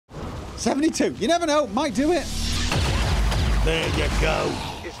72. You never know. Might do it. There you go.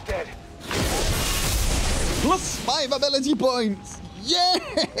 It's dead. +5 ability points.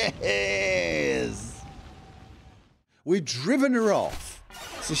 Yes. We've driven her off.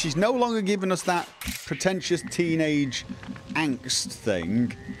 So she's no longer giving us that pretentious teenage angst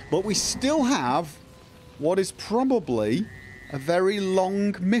thing. But we still have what is probably a very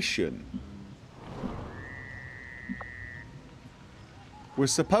long mission. We're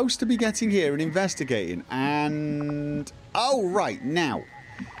supposed to be getting here and investigating, and... oh, right, now.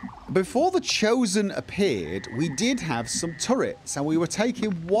 Before the Chosen appeared, we did have some turrets, and we were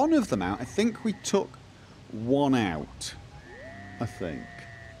taking one of them out. I think we took one out. I think.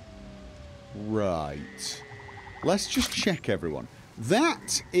 Right. Let's just check, everyone.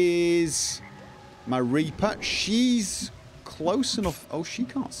 That is my Reaper. She's close enough. Oh, she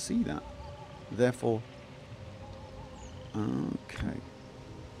can't see that. Therefore... okay.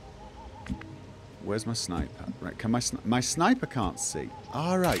 Where's my sniper? Right, can my sniper can't see.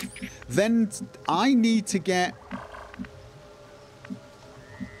 All right. Then I need to get...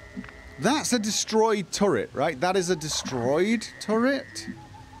 that's a destroyed turret, right? That is a destroyed turret.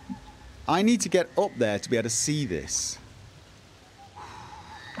 I need to get up there to be able to see this.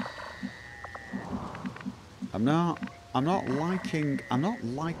 I'm not liking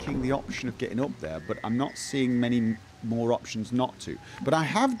the option of getting up there, but I'm not seeing many more options not to. But I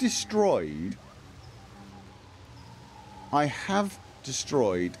have destroyed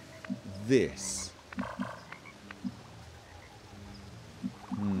this.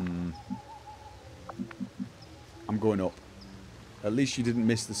 I'm going up. At least you didn't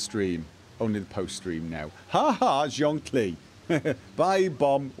miss the stream. Only the post stream now. Ha ha, Jean-Cly. Bye,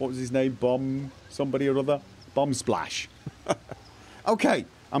 Bomb. What was his name? Bomb somebody or other? Bomb Splash. Okay,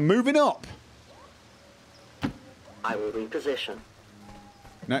 I'm moving up. I will reposition.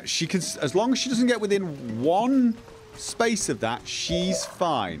 Now, she can, as long as she doesn't get within one space of that, she's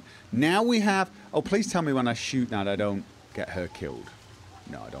fine. Now we have... oh, please tell me when I shoot that I don't get her killed.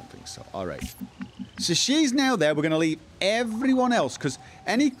 No, I don't think so. All right. So she's now there. We're going to leave everyone else, because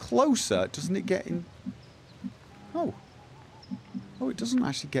any closer, doesn't it get in... oh. Oh, it doesn't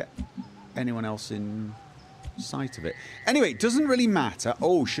actually get anyone else in sight of it. Anyway, it doesn't really matter.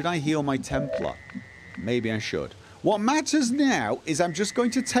 Oh, should I heal my Templar? Maybe I should. What matters now is I'm just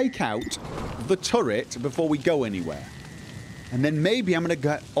going to take out the turret before we go anywhere. And then maybe I'm going to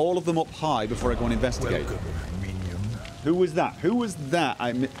get all of them up high before I go and investigate. Welcome, minion. Who was that? Who was that?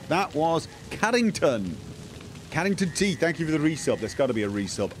 That was Carrington. Carrington T, thank you for the resub. There's got to be a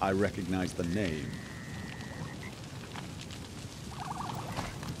resub. I recognize the name.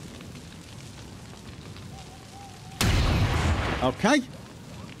 Okay.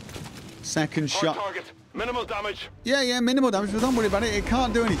 Second shot. Target. Minimal damage. Yeah, minimal damage, but don't worry about it. It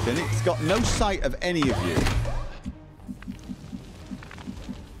can't do anything. It's got no sight of any of you.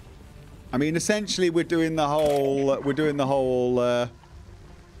 I mean, essentially, we're doing the whole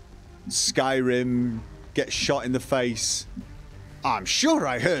Skyrim get shot in the face. I'm sure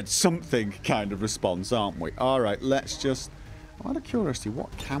I heard something kind of response, aren't we? All right, let's just... out of curiosity,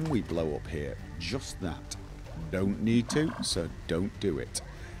 what can we blow up here? Just that. Don't need to, so don't do it.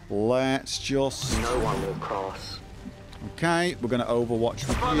 Let's just... no one will cross. Okay, we're going to overwatch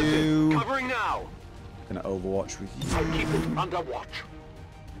with you. Covering now. Going to overwatch with you. I'll keep it under watch.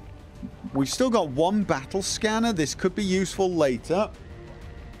 We've still got one battle scanner. This could be useful later.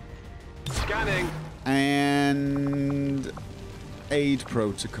 Scanning. And... aid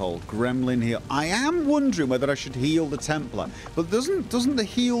protocol. Gremlin heal. I am wondering whether I should heal the Templar. But doesn't the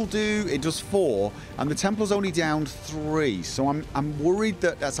heal do... it does 4. And the Templar's only down 3. So I'm worried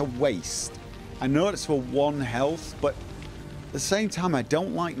that that's a waste. I know it's for 1 health. But at the same time, I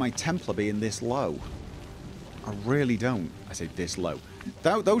don't like my Templar being this low. I really don't. I say this low.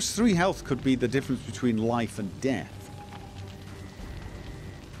 Those 3 health could be the difference between life and death.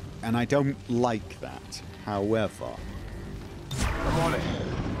 And I don't like that. However... I'm on it.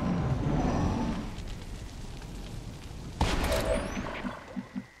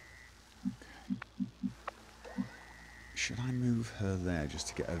 Should I move her there just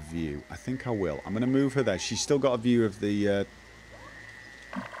to get a view? I think I will. I'm going to move her there. She's still got a view of the... well,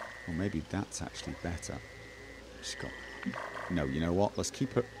 maybe that's actually better. She's got... no, you know what? Let's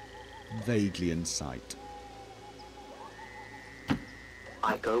keep her vaguely in sight.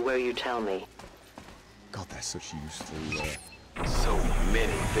 I go where you tell me. God, they're such useful... So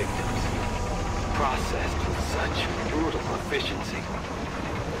many victims. Processed with such brutal efficiency.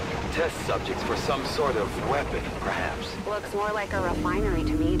 Test subjects for some sort of weapon, perhaps. Looks more like a refinery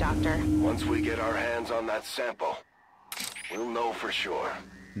to me, Doctor. Once we get our hands on that sample, we'll know for sure.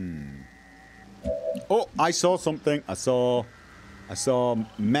 Oh, I saw something. I saw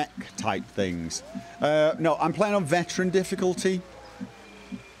mech type things. No, I'm playing on Veteran Difficulty.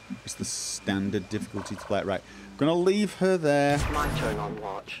 It's the standard difficulty to play it right. I'm going to leave her there. My turn on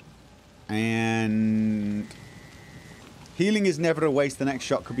watch. And healing is never a waste. The next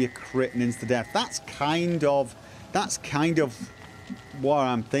shot could be a crit and insta-death. That's kind of what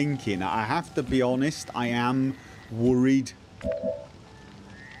I'm thinking. I have to be honest. I am worried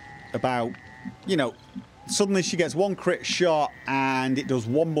about, you know, suddenly she gets one crit shot and it does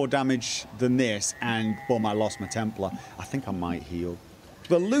one more damage than this, and boom, I lost my Templar. I think I might heal.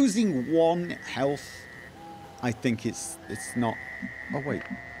 But losing 1 health, I think it's not. Oh wait.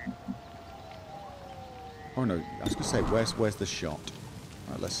 Oh no, I was gonna say, where's the shot?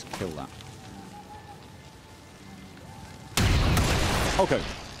 All right, let's kill that. Okay.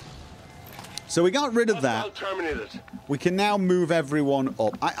 So we got rid of that. We can now move everyone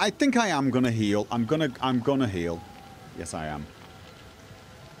up. I think I am gonna heal. I'm gonna heal. Yes, I am.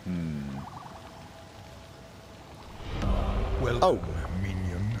 Welcome,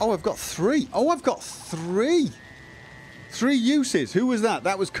 minion. Oh, I've got 3. Oh, I've got 3. 3 uses. Who was that?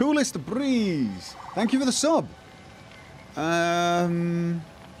 That was Coolest Breeze. Thank you for the sub.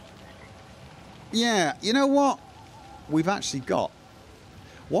 Yeah, you know what? We've actually got...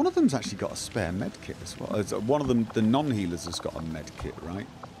 One of them's actually got a spare med kit as well. One of them, the non-healers, has got a med kit, right?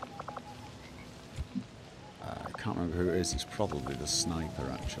 I can't remember who it is. It's probably the sniper,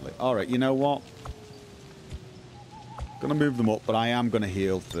 actually. All right, you know what? Gonna move them up, but I am gonna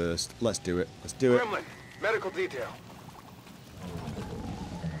heal first. Let's do it. Let's do it. Gremlin, medical detail.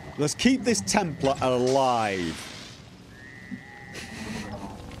 Let's keep this Templar alive.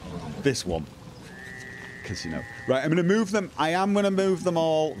 This one. Because, you know. Right, I'm going to move them. I am going to move them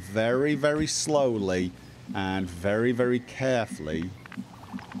all very, very slowly and very, very carefully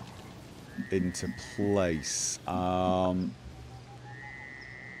into place. I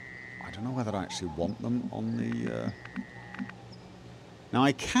don't know whether I actually want them on the... Now,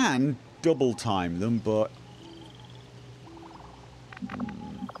 I can double time them, but...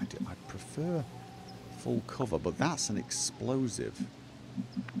 I'd prefer full cover, but that's an explosive.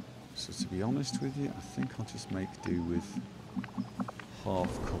 So to be honest with you, I think I'll just make do with half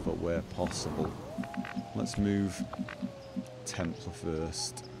cover where possible. Let's move Templar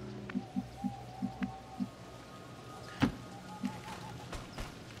first.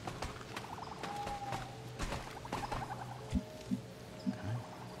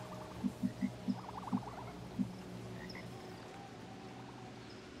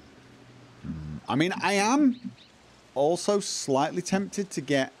 I mean, I am also slightly tempted to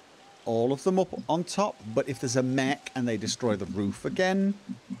get all of them up on top, but if there's a mech and they destroy the roof again,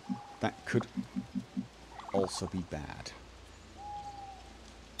 that could also be bad.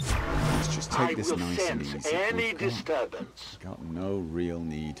 Let's just take this nice and easy. Any disturbance. We've got no real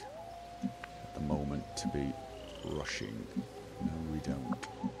need at the moment to be rushing. No, we don't.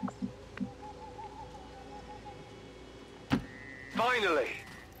 Finally.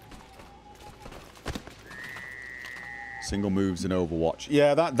 Single moves in Overwatch.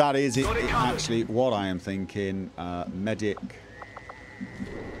 Yeah, that is it. Actually, what I am thinking. Medic.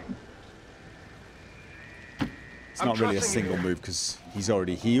 It's not really a single move because he's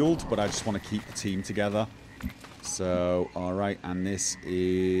already healed, but I just want to keep the team together. So, all right, and this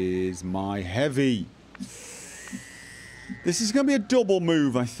is my heavy. This is going to be a double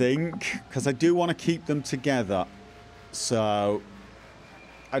move, I think, because I do want to keep them together. So,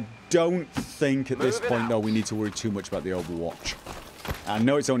 I don't think at this point, though, we need to worry too much about the Overwatch. I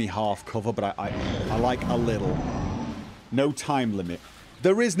know it's only half cover, but I like a little. No time limit.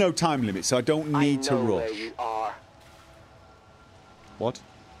 There is no time limit, so I don't need to rush. Where you are. What?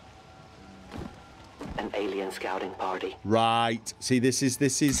 An alien scouting party. Right. See, this is...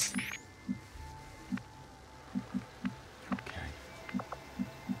 Okay.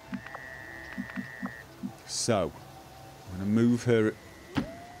 So, I'm going to move her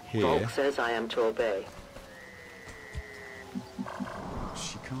here. Volk says I am to obey.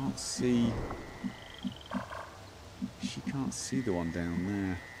 She can't see... She can't see the one down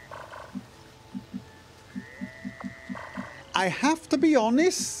there. I have to be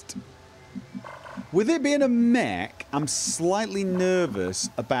honest. With it being a mech, I'm slightly nervous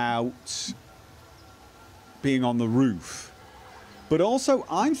about being on the roof. But also,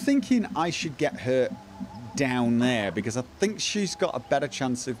 I'm thinking I should get her down there because I think she's got a better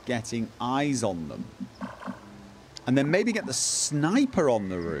chance of getting eyes on them. And then maybe get the sniper on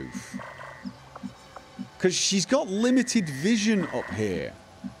the roof. Because she's got limited vision up here.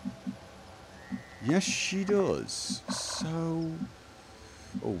 Yes, she does. So...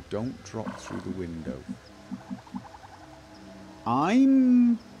 Oh, don't drop through the window.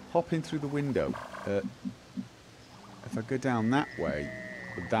 I'm hopping through the window. If I go down that way,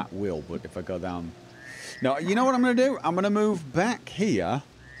 that will, but if I go down... No, you know what I'm going to do? I'm going to move back here.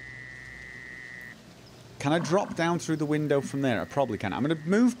 Can I drop down through the window from there? I probably can. I'm going to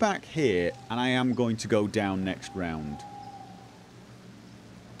move back here, and I am going to go down next round.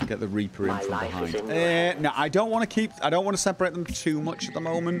 Get the Reaper in from behind. No, I don't want to keep... I don't want to separate them too much at the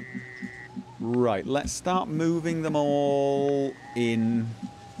moment. Right, let's start moving them all in.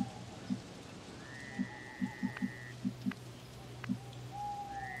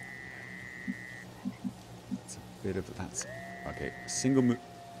 That's a bit of... That's... Okay,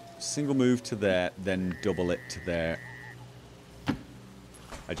 single move to there, then double it to there.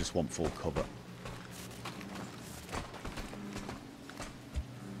 I just want full cover.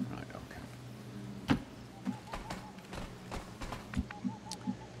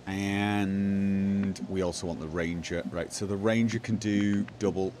 And we also want the Ranger. Right, so the Ranger can do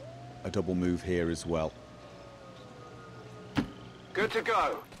a double move here as well. Good to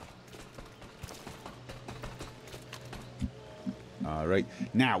go. Alright,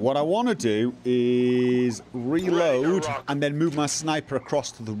 now what I want to do is reload and then move my sniper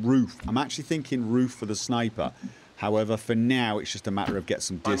across to the roof. I'm actually thinking roof for the sniper. However, for now, it's just a matter of get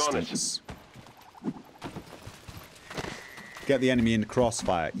some distance. Get the enemy in the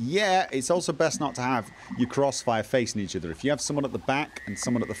crossfire. Yeah, it's also best not to have your crossfire facing each other. If you have someone at the back and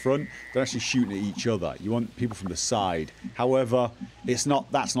someone at the front, they're actually shooting at each other. You want people from the side. However, that's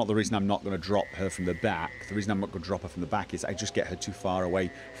not the reason I'm not going to drop her from the back. The reason I'm not going to drop her from the back is I just get her too far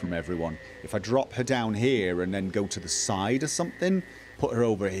away from everyone. If I drop her down here and then go to the side or something, put her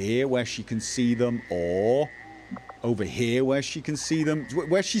over here where she can see them, or over here where she can see them,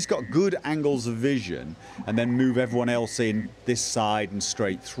 where she's got good angles of vision, and then move everyone else in this side and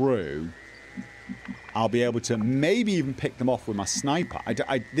straight through, I'll be able to maybe even pick them off with my sniper.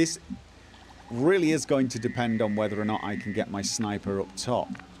 This really is going to depend on whether or not I can get my sniper up top.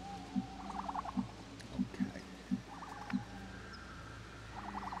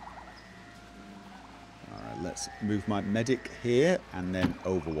 Let's move my medic here and then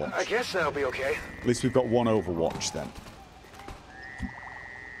Overwatch. I guess that'll be okay. At least we've got one Overwatch then.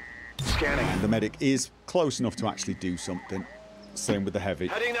 Scanning. And the medic is close enough to actually do something. Same with the heavy.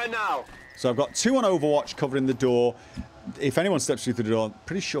 Heading there now. So I've got 2 on Overwatch covering the door. If anyone steps through the door, I'm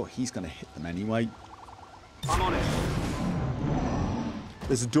pretty sure he's going to hit them anyway. I'm on it.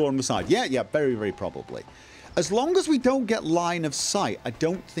 There's a door on the side. Yeah, very, very probably. As long as we don't get line of sight, I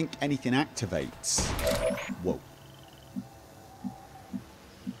don't think anything activates. Whoa.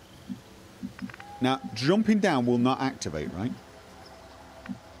 Now, jumping down will not activate, right?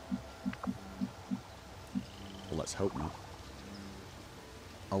 Well, let's hope not.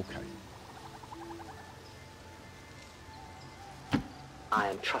 Okay. I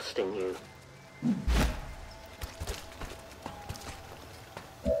am trusting you.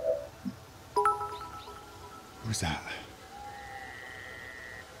 Who's that?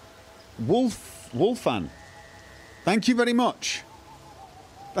 Wolfan. Thank you very much.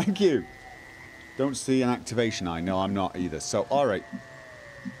 Thank you. Don't see an activation eye. No, I'm not either. So, alright.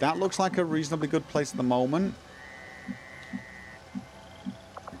 That looks like a reasonably good place at the moment.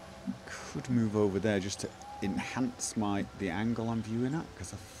 Could move over there just to enhance the angle I'm viewing at,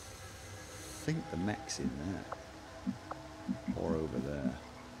 because I think the mech's in there. Or over there.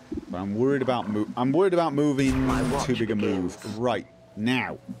 But I'm worried about moving too big a move. Right,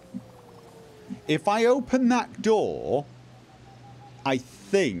 now. If I open that door, I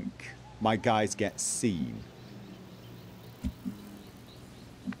think my guys get seen.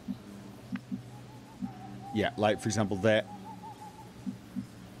 Yeah, like for example there.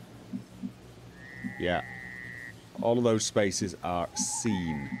 Yeah. All of those spaces are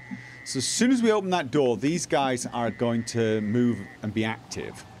seen. So as soon as we open that door, these guys are going to move and be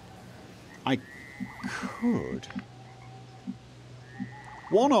active. I could...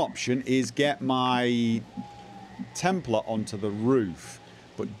 One option is get my Templar onto the roof,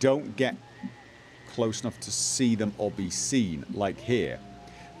 but don't get close enough to see them or be seen, like here.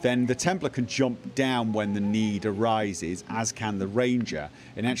 Then the Templar can jump down when the need arises, as can the Ranger,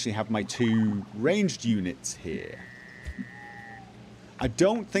 and actually have my 2 ranged units here. I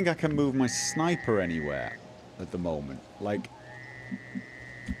don't think I can move my Sniper anywhere at the moment. Like...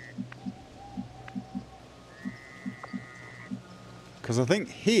 Because I think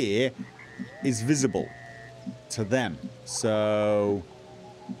here is visible to them. So...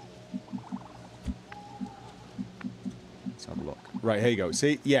 Let's have a look. Right, here you go.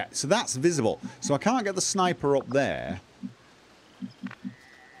 See? Yeah, so that's visible. So I can't get the Sniper up there.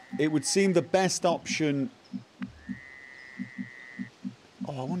 it would seem the best option.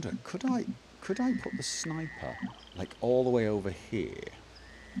 Oh, I wonder, could I put the sniper like all the way over here?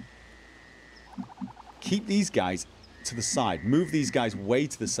 Keep these guys to the side, move these guys way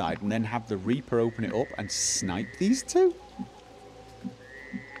to the side, and then have the Reaper open it up and snipe these two?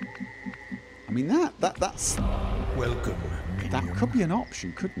 I mean, that's... Welcome, minion. That could be an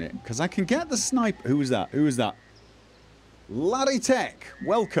option, couldn't it? Because I can get the sniper... Who was that? Who was that? Laddie Tech,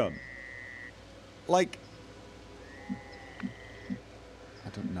 welcome. Like... I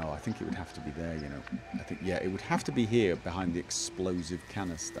don't know. I think it would have to be there, you know. I think, yeah, it would have to be here behind the explosive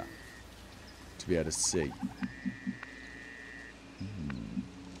canister to be able to see.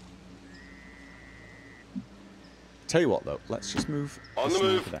 Tell you what, though, let's just move. On the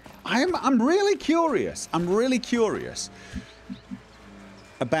move. There. I'm really curious. I'm really curious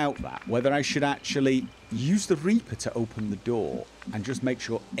about that. Whether I should actually use the Reaper to open the door and just make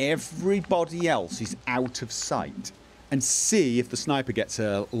sure everybody else is out of sight and see if the sniper gets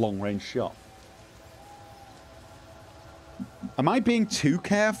a long-range shot. Am I being too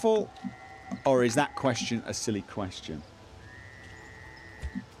careful, or is that question a silly question?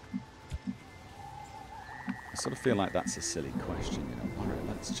 I sort of feel like that's a silly question, you know. All right,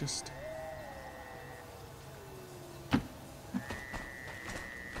 let's just...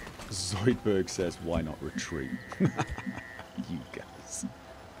 Zoidberg says, why not retreat? You guys.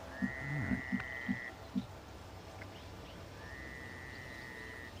 All right.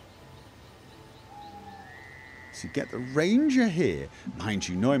 So get the Ranger here. Mind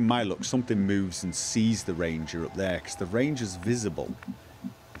you, knowing my luck, something moves and sees the Ranger up there, because the Ranger's visible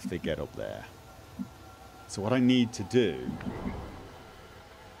if they get up there. So what I need to do...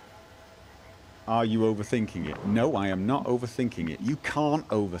 Are you overthinking it? No, I am not overthinking it. You can't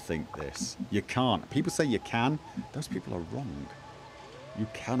overthink this. You can't. People say you can. Those people are wrong. You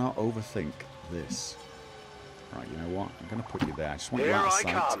cannot overthink this. Right, you know what? I'm going to put you there. I just want you out of sight.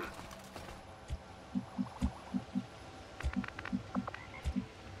 Here I come.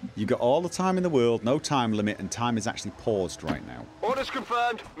 You got all the time in the world, no time limit, and time is actually paused right now. Orders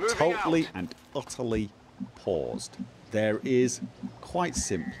confirmed. Moving Totally out. and utterly paused. There is, quite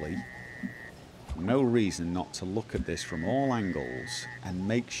simply, no reason not to look at this from all angles and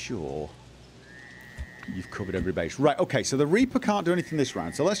make sure you've covered every base. Right, okay, so the Reaper can't do anything this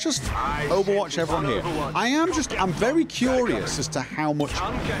round, so let's just Overwatch everyone here. I'm very curious as to how much...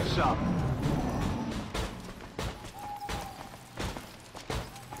 Can't get some.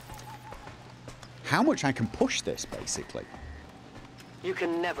 How much I can push this, basically. You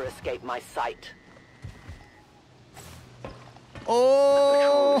can never escape my sight. Oh!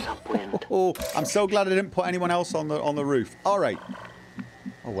 Patrol is upwind. Oh, I'm so glad I didn't put anyone else on the roof. All right.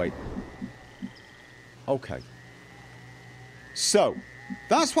 Oh wait. Okay. So,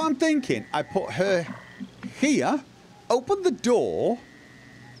 that's what I'm thinking. I put her here, open the door.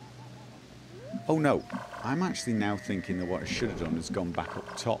 Oh no. I'm actually now thinking that what I should have done is gone back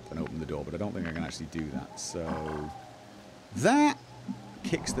up top and opened the door, but I don't think I can actually do that. So that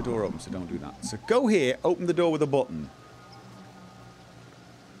kicks the door open, so don't do that. So go here, open the door with a button.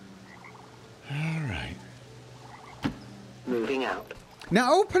 All right. Moving out.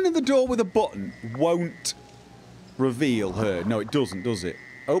 Now opening the door with a button won't reveal her. No, it doesn't, does it?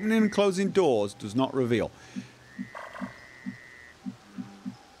 Opening and closing doors does not reveal.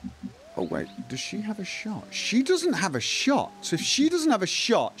 Oh, wait. Does she have a shot? She doesn't have a shot. So if she doesn't have a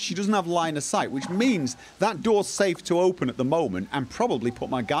shot, she doesn't have line of sight, which means that door's safe to open at the moment and probably put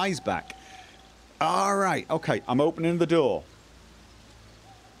my guys back. All right. Okay, I'm opening the door.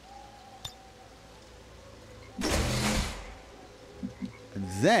 And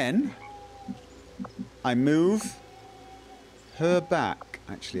then I move her back.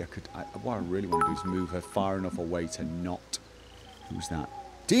 Actually, what I really want to do is move her far enough away to not... Who's that?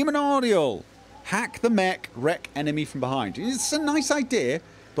 Demon Audial! Hack the mech, wreck enemy from behind. It's a nice idea,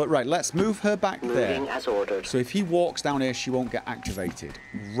 but right, let's move her back there. Moving as ordered. So if he walks down here, she won't get activated.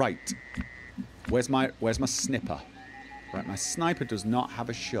 Right. Where's my snipper? Right, my sniper does not have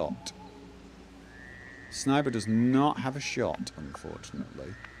a shot. Sniper does not have a shot,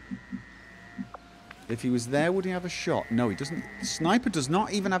 unfortunately. If he was there, would he have a shot? No, he doesn't. Sniper does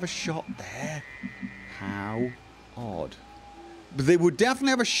not even have a shot there. How odd. But they would definitely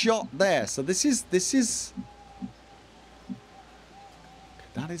have a shot there. So this is...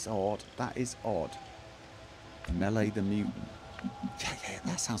 That is odd. That is odd. Melee the mutant. Yeah,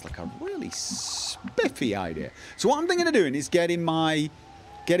 that sounds like a really spiffy idea. So what I'm thinking of doing is getting my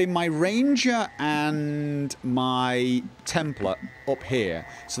Ranger and my Templar up here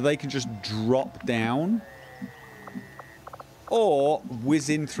so they can just drop down. or whiz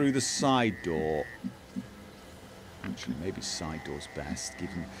in through the side door. Actually, maybe side door's best,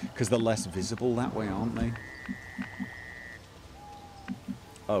 given because they're less visible that way, aren't they?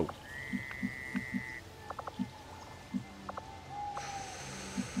 Oh.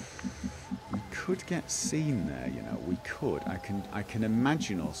 We could get seen there, you know. We could. I can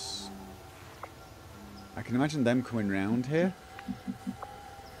imagine us. I can imagine them coming round here.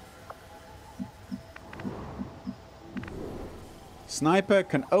 Sniper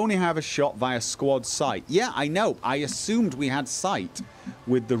can only have a shot via squad sight. Yeah, I know. I assumed we had sight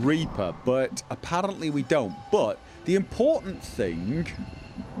with the Reaper, but apparently we don't. But the important thing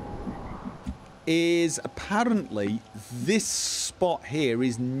is apparently this spot here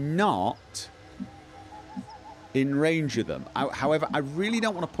is not in range of them. However, I really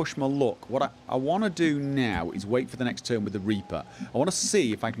don't want to push my luck. What I want to do now is wait for the next turn with the Reaper. I want to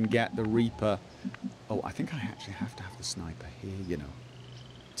see if I can get the Reaper... Oh, I think I actually have to have the sniper here, you know,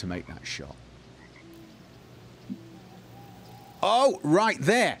 to make that shot. Oh, right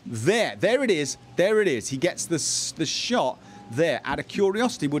there. There it is. There it is. He gets the shot there. Out of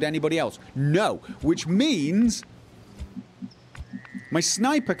curiosity, would anybody else? No. Which means my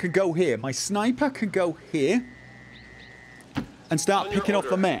sniper can go here. My sniper can go here and start picking up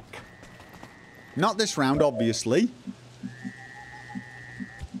the mech. Not this round, obviously.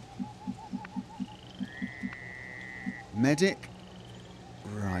 Medic.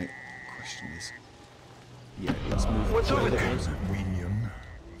 Right. Question is... Yeah, let's move. What's over there? William.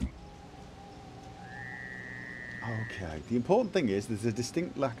 Okay. The important thing is there's a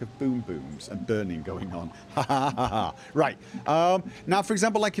distinct lack of boom booms and burning going on. Ha ha ha ha. Right. Now, for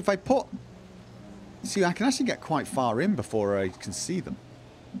example, like if I put... See, I can actually get quite far in before I can see them.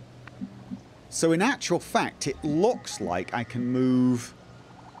 So in actual fact, it looks like I can move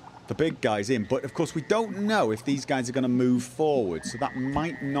the big guys in. But, of course, we don't know if these guys are going to move forward. So that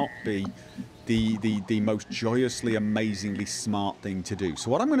might not be the most joyously, amazingly smart thing to do. So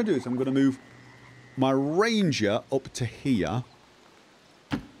what I'm going to do is I'm going to move my Ranger up to here.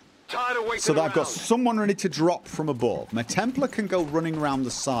 So that I've got someone ready to drop from above. My Templar can go running around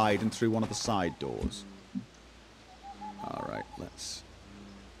the side and through one of the side doors. Alright, let's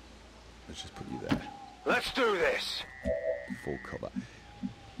just put you there. Let's do this. Full cover.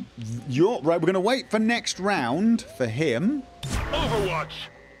 Right, we're going to wait for next round for him. Overwatch.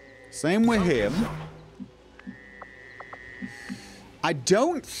 Same with him. I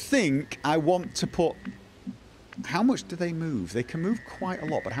don't think I want to put... How much do they move? They can move quite a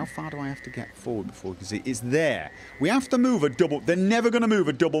lot, but how far do I have to get forward before we can see? It's there. We have to move a double... They're never going to move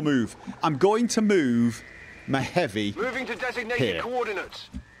a double move. I'm going to move my heavy Moving to designated here. coordinates.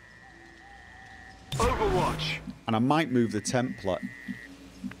 Overwatch. And I might move the Templar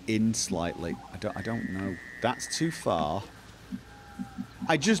in slightly. I don't know. That's too far.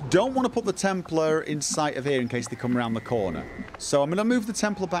 I just don't want to put the Templar in sight of here in case they come around the corner. So I'm going to move the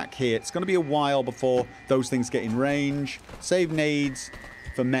Templar back here. It's going to be a while before those things get in range. Save nades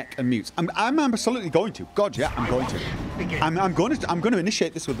for mech and mutes. I'm absolutely going to. God, yeah, I'm going to. I'm going to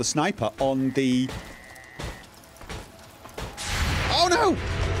initiate this with the sniper on the... Oh no!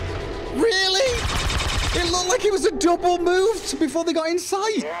 Really? It looked like it was a double move before they got in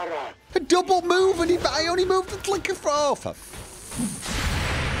sight. A double move, and I only moved it like a... Oh, for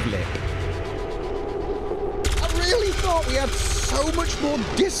flip. I really thought we had so much more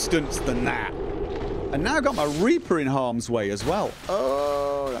distance than that. And now I've got my Reaper in harm's way as well.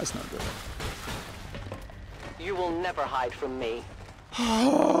 Oh, that's not good. You will never hide from me.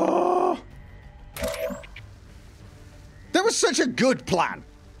 That was such a good plan.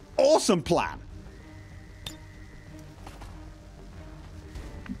 Awesome plan.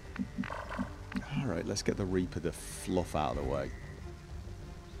 Alright, let's get the Reaper the fluff out of the way.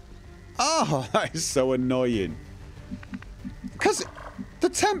 Oh, that is so annoying. Because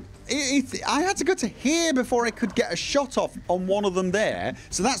the I had to go to here before I could get a shot off on one of them there.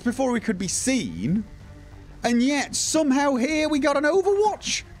 So that's before we could be seen. And yet, somehow here we got an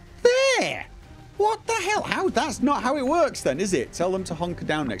Overwatch there. What the hell? That's not how it works then, is it? Tell them to hunker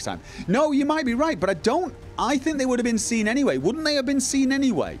down next time. No, you might be right, but I think they would have been seen anyway. Wouldn't they have been seen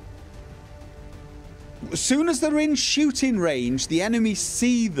anyway? As soon as they're in shooting range, the enemy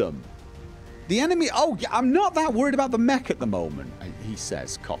see them. The enemy... Oh, I'm not that worried about the mech at the moment, he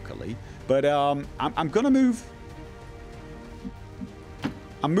says cockily. But I'm going to move...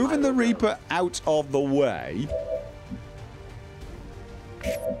 I'm moving the Reaper out of the way.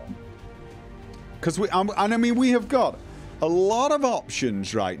 Because I mean, we have got a lot of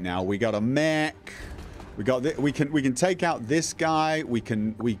options right now. We got a mech. We can take out this guy.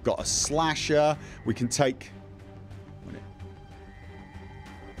 We've got a slasher. We can take...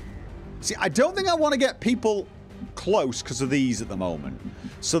 See, I don't think I want to get people close because of these at the moment.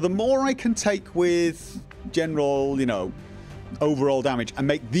 So the more I can take with general, you know, overall damage and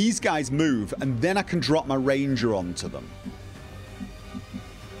make these guys move, and then I can drop my ranger onto them.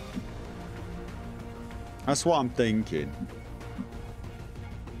 That's what I'm thinking.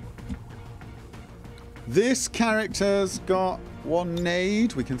 This character's got one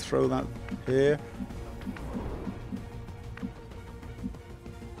nade. We can throw that here.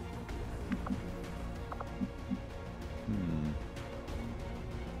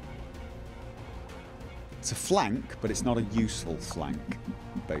 It's a flank, but it's not a useful flank,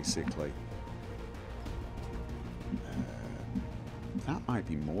 basically. That might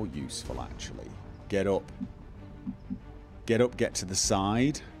be more useful, actually. Get up. Get up, get to the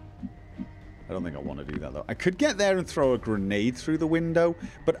side. I don't think I want to do that, though. I could get there and throw a grenade through the window,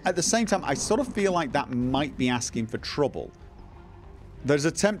 but at the same time, I sort of feel like that might be asking for trouble. There's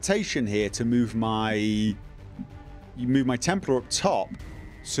a temptation here to move my Templar up top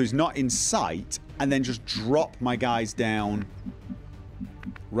so he's not in sight, and then just drop my guys down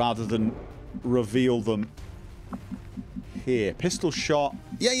rather than reveal them here. Pistol shot.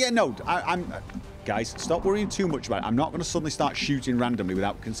 Yeah, no. Guys, stop worrying too much about it. I'm not going to suddenly start shooting randomly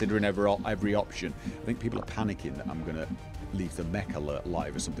without considering every option. I think people are panicking that I'm going to leave the mech alert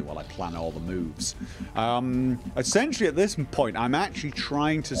live or something while I plan all the moves. Essentially, at this point, I'm actually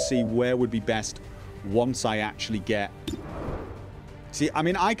trying to see where would be best once I actually get... See, I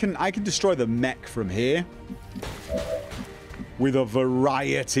mean, I can destroy the mech from here with a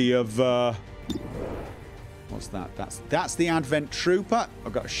variety of... What's that? That's the Advent Trooper.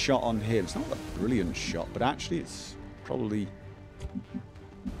 I've got a shot on him. It's not a brilliant shot, but actually it's probably...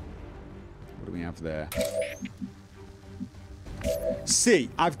 What do we have there? See,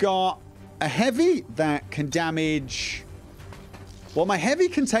 I've got a heavy that can damage... Well, my heavy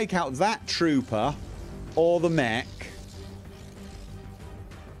can take out that trooper or the mech.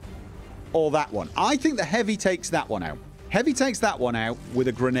 Or that one. I think the heavy takes that one out. Heavy takes that one out with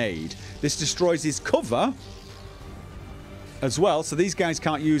a grenade. This destroys his cover as well, so these guys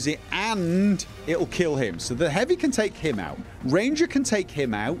can't use it, and it'll kill him. So the heavy can take him out. Ranger can take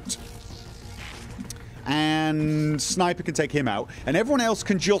him out. And sniper can take him out. And everyone else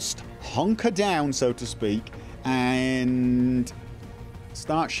can just hunker down, so to speak, and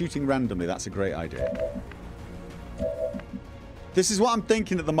start shooting randomly. That's a great idea. This is what I'm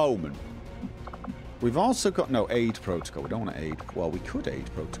thinking at the moment. We've also got no aid protocol. We don't want to aid. Well, we could aid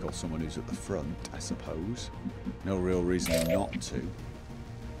protocol someone who's at the front, I suppose. No real reason not to.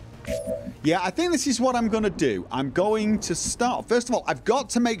 Yeah, I think this is what I'm going to do. I'm going to start... First of all, I've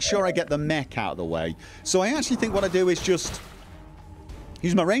got to make sure I get the mech out of the way. So I actually think what I do is just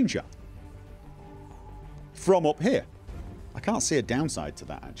use my ranger from up here. I can't see a downside to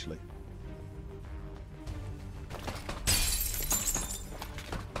that, actually.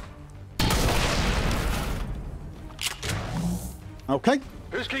 Okay.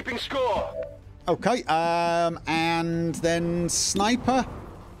 Who's keeping score? Okay, and then sniper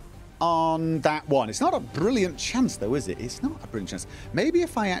on that one. It's not a brilliant chance, though, is it? It's not a brilliant chance. Maybe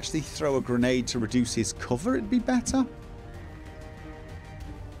if I actually throw a grenade to reduce his cover, it'd be better.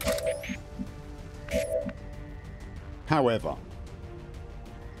 However,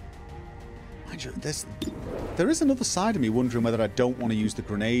 there is another side of me wondering whether I don't want to use the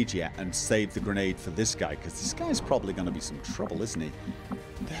grenade yet and save the grenade for this guy, because this guy's probably going to be some trouble, isn't he?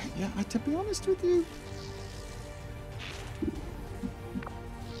 Yeah, to be honest with you...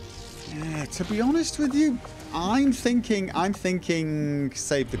 Yeah, to be honest with you, I'm thinking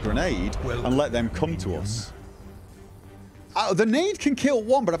save the grenade and let them come to us. Oh, the nade can kill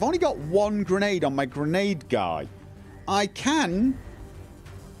one, but I've only got one grenade on my grenade guy. I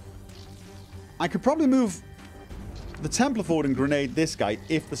could probably move the Templar forward and grenade this guy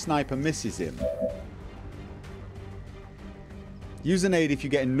if the sniper misses him. Use a nade if you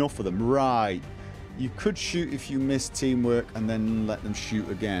get enough of them. Right. You could shoot if you miss teamwork and then let them shoot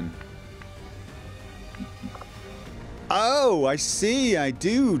again. Oh, I see. I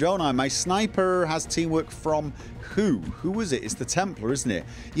do, don't I? My sniper has teamwork from who? Who was it? It's the Templar, isn't it?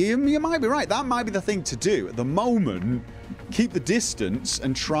 You might be right. That might be the thing to do. At the moment, keep the distance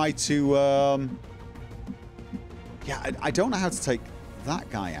and try to... Yeah, I don't know how to take that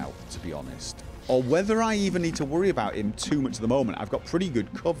guy out, to be honest. Or whether I even need to worry about him too much at the moment. I've got pretty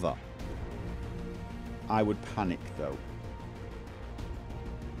good cover. I would panic, though.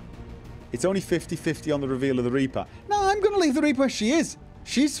 It's only 50-50 on the reveal of the Reaper. No, I'm going to leave the Reaper where she is.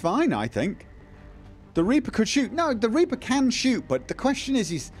 She's fine, I think. The Reaper could shoot. No, the Reaper can shoot, but the question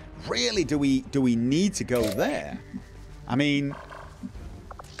is really, do we need to go there? I mean,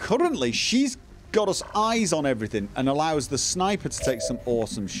 currently, she's got us eyes on everything and allows the sniper to take some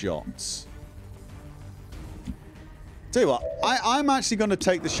awesome shots. Tell you what, I'm actually going to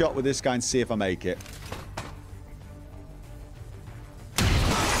take the shot with this guy and see if I make it.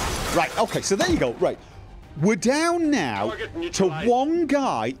 Right, okay, so there you go. Right. We're down now to one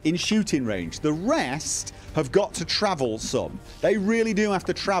guy in shooting range. The rest have got to travel some. They really do have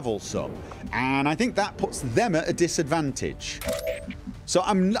to travel some. And I think that puts them at a disadvantage. So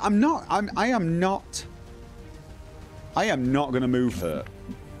I am not going to move her.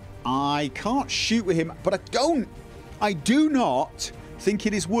 I can't shoot with him, but I do not think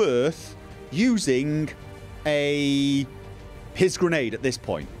it is worth using his grenade at this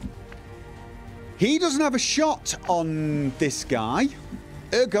point. He doesn't have a shot on this guy.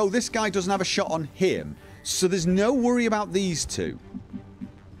 Ergo, this guy doesn't have a shot on him. So there's no worry about these two.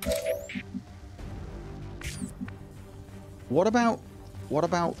 What about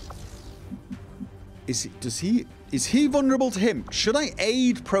is he vulnerable to him? Should I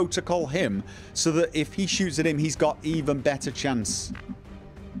aid protocol him so that if he shoots at him, he's got even better chance?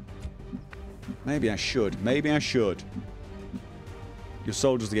 Maybe I should. Maybe I should. Your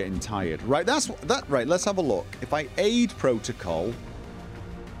soldiers are getting tired. Right, right, let's have a look. If I aid protocol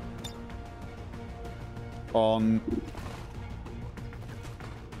on...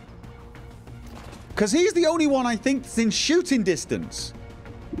 Because he's the only one I think that's in shooting distance.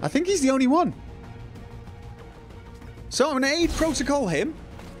 I think he's the only one. So I'm going to aid protocol him.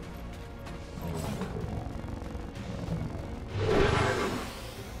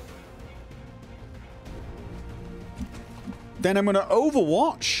 Then I'm going to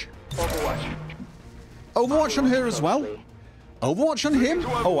Overwatch. Overwatch on her as well. Overwatch on him.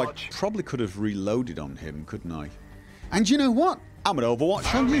 Oh, I probably could have reloaded on him, couldn't I? And you know what? I'm going to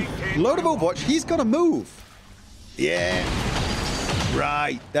Overwatch on you. Load of Overwatch. He's got to move. Yeah.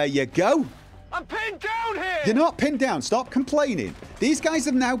 Right. There you go. I'm pinned down here! You're not pinned down. Stop complaining. These guys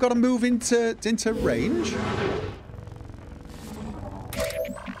have now got to move into range.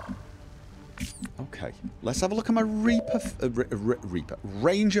 Okay. Let's have a look at my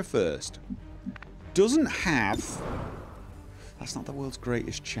Ranger first. Doesn't have... That's not the world's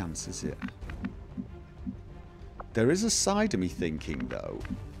greatest chance, is it? There is a side of me thinking, though.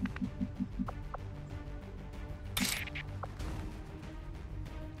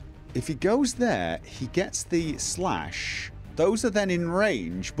 If he goes there, he gets the slash. Those are then in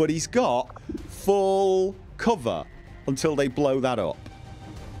range, but he's got full cover until they blow that up.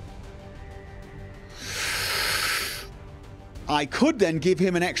 I could then give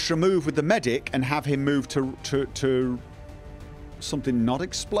him an extra move with the medic and have him move to something not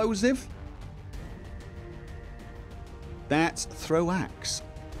explosive. That's throw axe.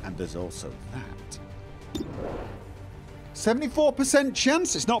 And there's also that. 74%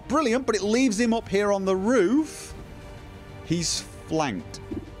 chance. It's not brilliant, but it leaves him up here on the roof. He's flanked.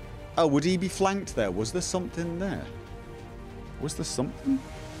 Oh, would he be flanked there? Was there something there? Was there something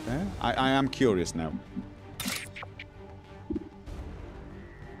there? I am curious now.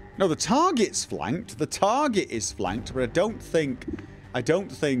 No, the target's flanked. The target is flanked, but I don't think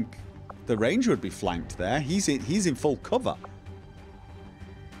the Ranger would be flanked there. He's in full cover.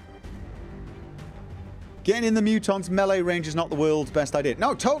 Getting in the Muton's melee range is not the world's best idea.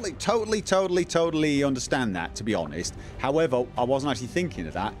 No, totally understand that, to be honest. However, I wasn't actually thinking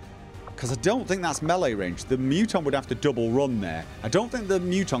of that, because I don't think that's melee range. The Muton would have to double run there. I don't think the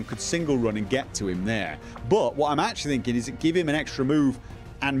Muton could single run and get to him there. But what I'm actually thinking is give him an extra move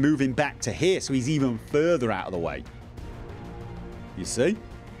and move him back to here so he's even further out of the way. You see?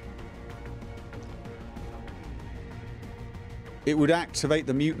 It would activate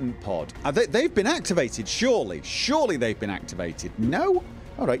the mutant pod. They've been activated, surely. Surely they've been activated. No?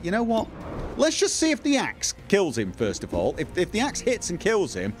 Alright, you know what? Let's just see if the axe kills him, first of all. If the axe hits and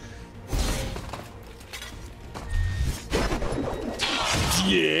kills him...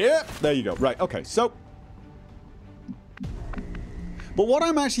 Yeah! There you go. Right, okay, so... But what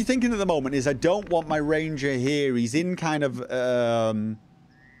I'm actually thinking at the moment is I don't want my Ranger here. He's in kind of...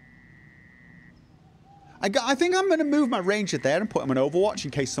 I think I'm going to move my Ranger there and put him on Overwatch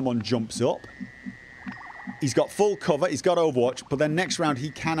in case someone jumps up. He's got full cover. He's got Overwatch. But then next round, he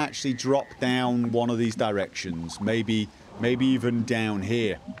can actually drop down one of these directions. Maybe even down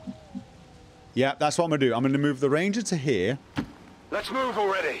here. Yeah, that's what I'm going to do. I'm going to move the Ranger to here. Let's move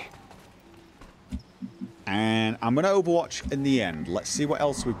already. And I'm going to Overwatch in the end. Let's see what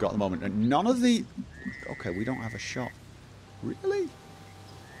else we've got at the moment. And none of the... Okay, we don't have a shot. Really?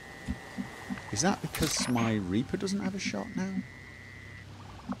 Is that because my Reaper doesn't have a shot now?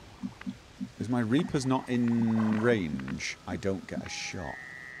 Because my Reaper's not in range, I don't get a shot.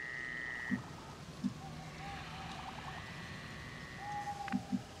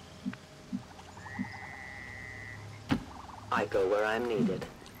 I go where I'm needed.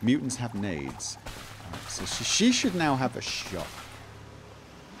 Mutants have nades. Alright, so she should now have a shot.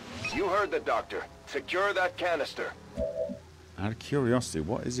 You heard the doctor. Secure that canister. Out of curiosity,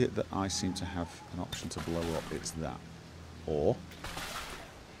 what is it that I seem to have an option to blow up? It's that. Or...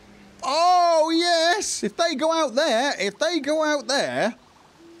 Oh, yes! If they go out there,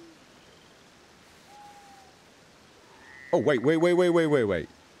 Oh, wait.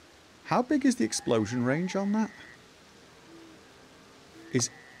 How big is the explosion range on that?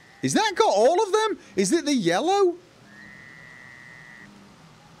 Is that got all of them? Is it the yellow?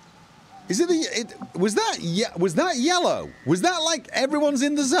 Is it the... was that yellow? Was that like everyone's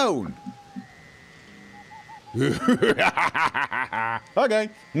in the zone? Okay.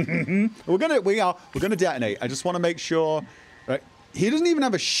 we're gonna detonate. I just want to make sure. Right. He doesn't even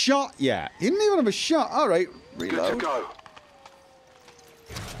have a shot yet. He didn't even have a shot. All right. Reload. Good to go.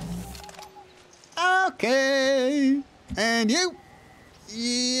 Okay. And you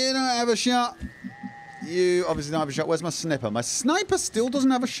don't have a shot. You obviously don't have a shot. Where's my sniper? My sniper still doesn't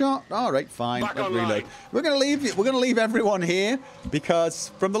have a shot. All right, fine. Back Let's online. reload. We're gonna leave everyone here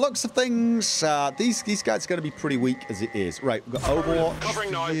because, from the looks of things, these guys are gonna be pretty weak as it is. Right, we've got Overwatch.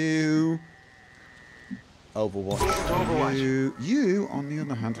 Covering now. You. Overwatch. You, on the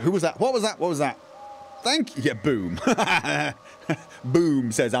other hand. Who was that? What was that? Thank you. Yeah, boom.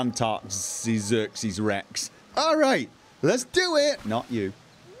 Boom, says Antarxerxes Rex. All right, let's do it. Not you.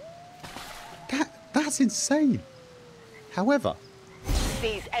 That's insane. However...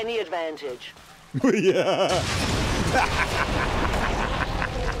 Seize any advantage. Yeah.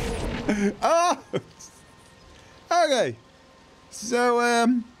 Oh. Okay. So,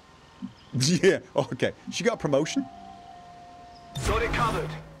 yeah. Okay. She got a promotion. Got it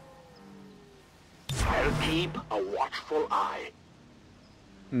covered. I'll keep a watchful eye.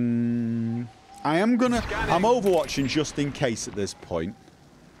 I'm overwatching just in case at this point.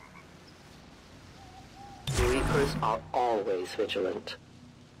 Reapers are always vigilant.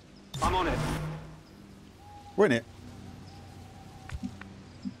 I'm on it. We're in it.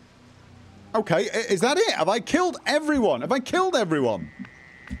 Okay, is that it? Have I killed everyone?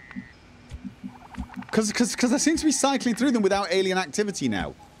 Because I seem to be cycling through them without alien activity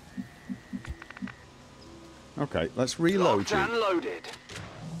now. Okay, let's reload Locked you. and loaded.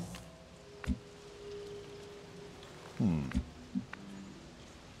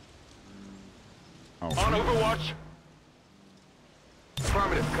 Oh. On Overwatch.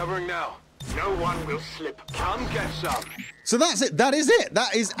 Affirmative, covering now. No one will slip. Come get some. So that's it. That is it.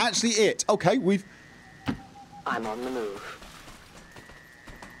 That is actually it. Okay, we've... I'm on the move.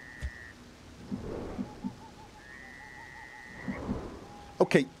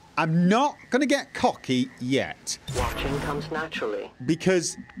 Okay, I'm not going to get cocky yet. Watching comes naturally.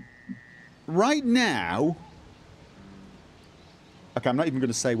 Because right now... Okay, I'm not even going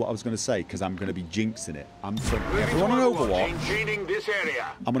to say what I was going to say because I'm going to be jinxing it. I'm putting everyone on Overwatch. Maintaining this area.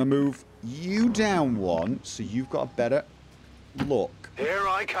 I'm going to move you down one so you've got a better look. Here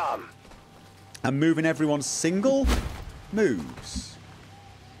I come. I'm moving everyone's single moves.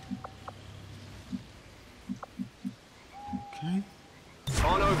 Okay.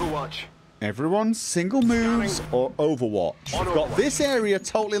 On Overwatch. Everyone's single moves or Overwatch. We've got this area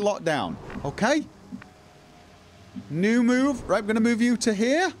totally locked down. Okay? New move. Right, we're going to move you to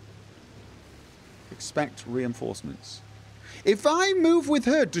here. Expect reinforcements. If I move with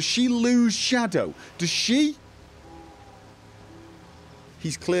her, does she lose Shadow? Does she...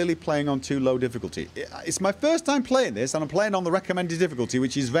 He's clearly playing on too low difficulty. It's my first time playing this, and I'm playing on the recommended difficulty,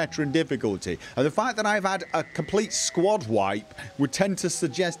 which is Veteran Difficulty. And the fact that I've had a complete squad wipe would tend to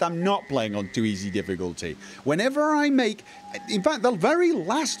suggest I'm not playing on too easy difficulty. Whenever I make... In fact, the very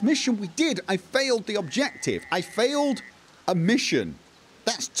last mission we did, I failed the objective. I failed a mission.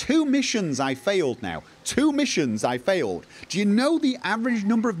 That's 2 missions I failed now. 2 missions I failed. Do you know the average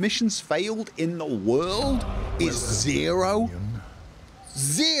number of missions failed in the world is 0?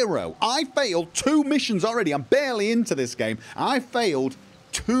 0. I failed 2 missions already. I'm barely into this game. I failed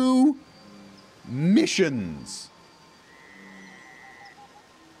 2 missions.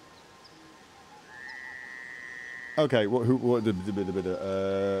 Okay, was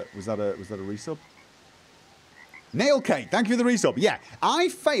that a resub? Nail Cake, thank you for the resub. Yeah, I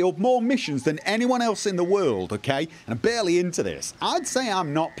failed more missions than anyone else in the world, okay? And I'm barely into this. I'd say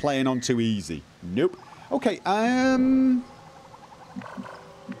I'm not playing on too easy. Nope. Okay,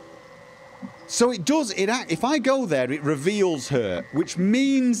 so it does, if I go there, it reveals her, which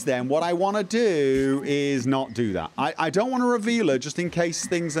means then what I want to do is not do that. I don't want to reveal her just in case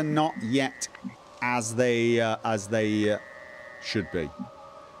things are not yet as they should be.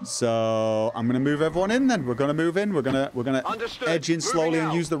 So I'm going to move everyone in then. We're going to move in. We're going to Understood. edge in slowly Moving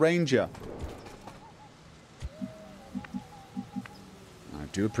and out. use the Ranger. I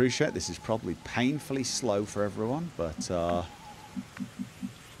do appreciate this is probably painfully slow for everyone, but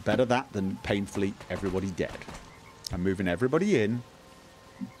better that than painfully everybody dead. I'm moving everybody in.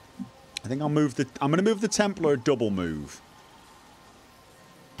 I think I'm going to move the Templar a double move.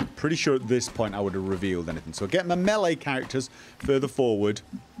 Pretty sure at this point I would have revealed anything. So get my melee characters further forward,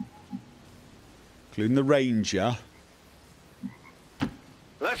 including the Ranger.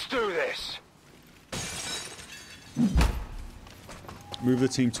 Let's do this. Move the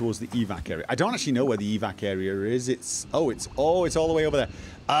team towards the evac area. I don't actually know where the evac area is. It's all the way over there.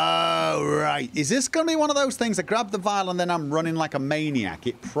 Oh, right. Is this going to be one of those things? I grab the vial and then I'm running like a maniac.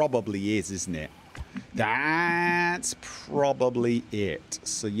 It probably is, isn't it? That's probably it.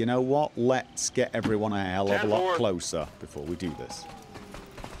 So you know what? Let's get everyone a hell of a lot closer before we do this.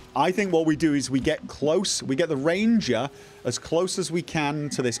 I think what we do is we get close. We get the Ranger as close as we can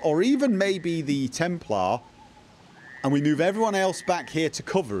to this. Or even maybe the Templar. And we move everyone else back here to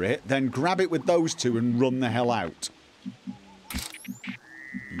cover it. Then grab it with those two and run the hell out.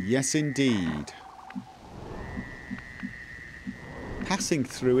 Yes, indeed. Passing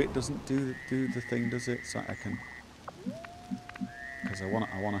through it doesn't do the thing, does it? So I can, because I want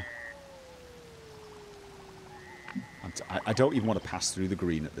to. I don't even want to pass through the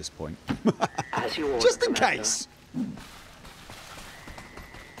green at this point. As you order, Just in Commander. case.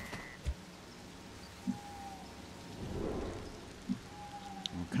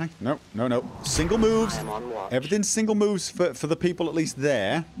 Okay. No. Single moves. I am on watch. Everything's single moves for the people at least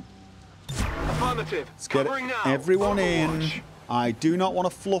there. Affirmative. Let's get Covering now. everyone Overwatch. in. I do not want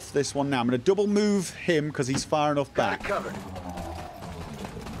to fluff this one now. I'm going to double move him because he's far enough Got it back. covered.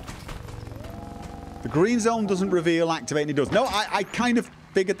 The green zone doesn't reveal, activating it does. No, I kind of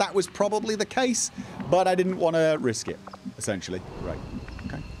figured that was probably the case, but I didn't want to risk it, essentially. Right,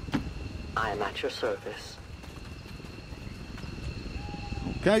 okay. I am at your service.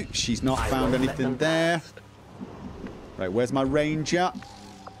 Okay, she's not I found won't let anything them there. past. Right, where's my Ranger?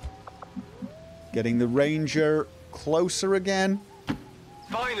 Getting the Ranger closer again.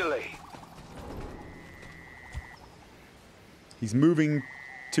 Finally. He's moving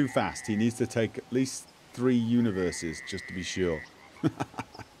too fast. He needs to take at least 3 universes just to be sure.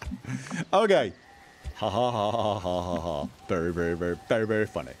 Okay. Ha ha ha ha ha ha ha. Very, very, very, very, very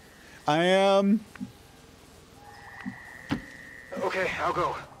funny. I am. Okay, I'll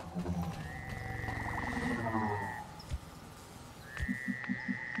go.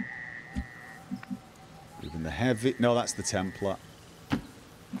 Moving the heavy. No, that's the Templar.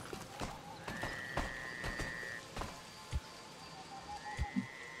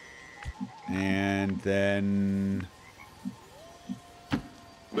 And then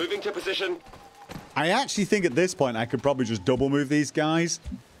Moving to position. I actually think at this point I could probably just double move these guys.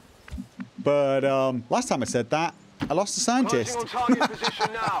 But last time I said that, I lost a scientist. Marching on target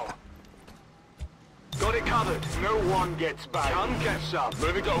position now. Got it covered. No one gets back. Come get some.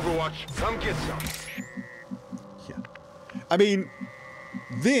 Moving to Overwatch. Come get some. Yeah. I mean,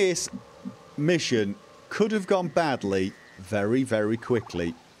 this mission could have gone badly very, very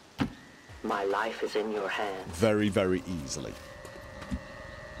quickly. My life is in your hands. Very, very easily.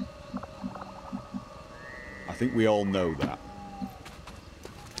 I think we all know that.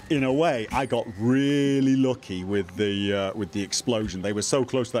 In a way, I got really lucky with the explosion. They were so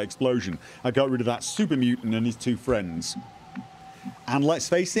close to that explosion. I got rid of that super mutant and his 2 friends. And let's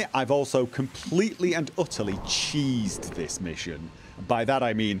face it, I've also completely and utterly cheesed this mission. By that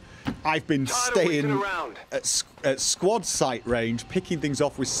I mean, I've been staying at squad sight range, picking things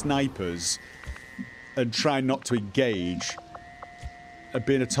off with snipers, and trying not to engage, and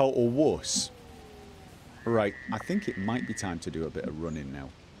being a total wuss. Right, I think it might be time to do a bit of running now.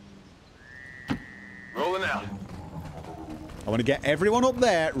 Rolling out. I want to get everyone up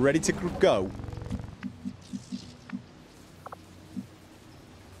there, ready to go.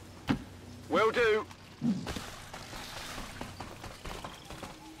 Will do.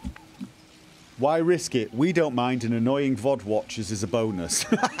 Why risk it? We don't mind, and annoying VOD watchers is a bonus.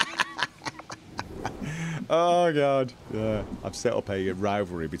 Oh, God. Yeah. I've set up a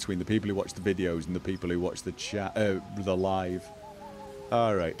rivalry between the people who watch the videos and the people who watch the chat, the live.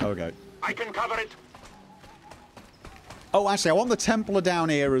 All right, okay. I can cover it. Oh, actually, I want the Templar down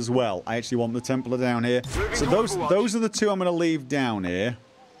here as well. I actually want the Templar down here. Moving So to those Overwatch. are the 2 I'm going to leave down here.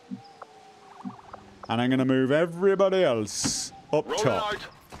 And I'm going to move everybody else up Rolling top. out.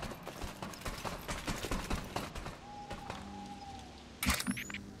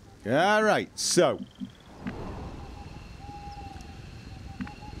 All right, so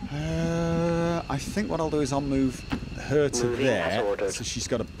I think what I'll do is I'll move her to Moving as there, ordered. so she's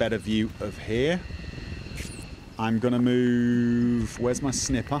got a better view of here. I'm going to move... Where's my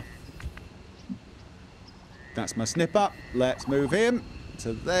snipper? That's my snipper. Let's move him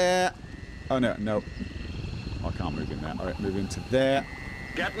to there. Oh, no, no. I can't move him there. All right, move him to there.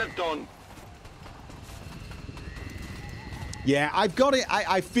 Getting it done. Yeah, I've got it.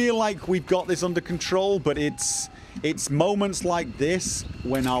 I feel like we've got this under control, but it's moments like this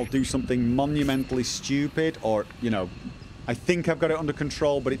when I'll do something monumentally stupid or, you know, I think I've got it under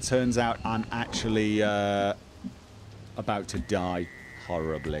control, but it turns out I'm actually about to die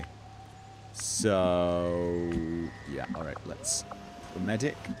horribly. So, yeah, all right, let's... The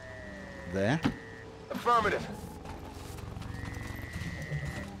medic there. Affirmative.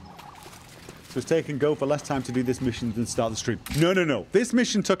 So it's taken Gopher less time to do this mission than start the stream. No, no, no. This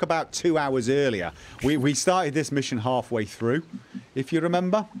mission took about 2 hours earlier. We started this mission halfway through, if you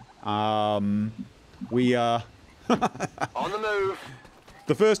remember. We On the move.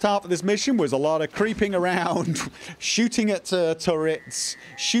 The first half of this mission was a lot of creeping around, shooting at turrets,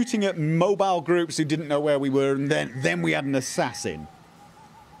 shooting at mobile groups who didn't know where we were, and then we had an assassin.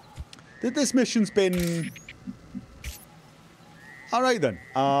 This mission's been... All right, then.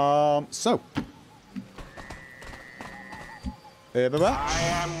 So. Everybody. I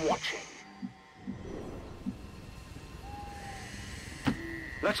am watching.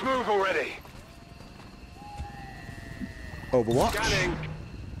 Let's move already. Overwatch. Scanning.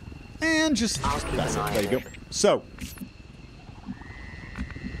 And just... I'll keep That's an it. eye There you on go. it. So.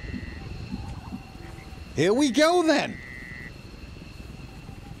 Here we go, then.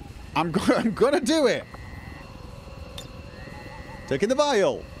 I'm gonna do it. Taking the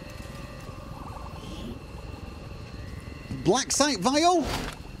vial. Black site vial.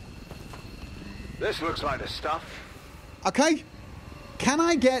 This looks like the stuff. Okay. Can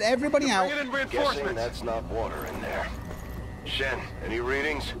I get everybody out? Bring it in Guessing reinforcements. that's not water in there. Shen, any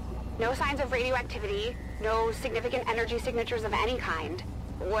readings? No signs of radioactivity, no significant energy signatures of any kind.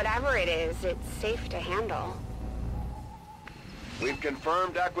 Whatever it is, it's safe to handle. We've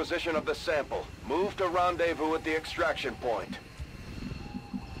confirmed acquisition of the sample. Move to rendezvous at the extraction point.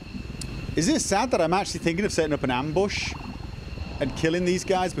 Is it sad that I'm actually thinking of setting up an ambush and killing these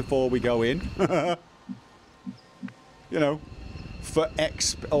guys before we go in? You know, for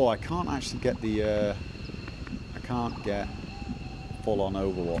Oh, I can't actually get the... I can't get full-on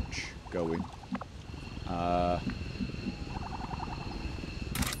Overwatch going.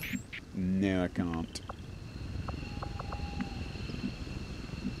 No, I can't.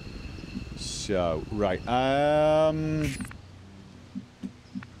 So, right.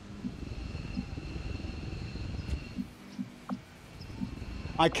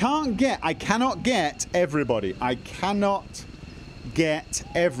 I cannot get everybody. I cannot get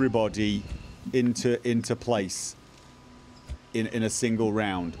everybody into place in a single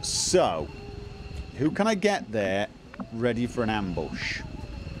round. So, who can I get there ready for an ambush?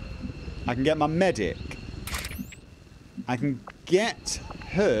 I can get my medic. I can get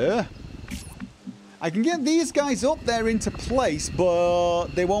her. I can get these guys up there into place, but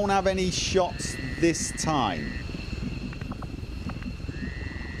they won't have any shots this time.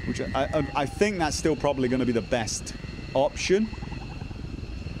 Which I think that's still probably going to be the best option.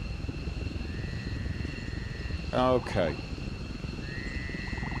 Okay.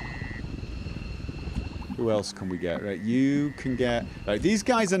 Who else can we get? Right, you can get... Right, these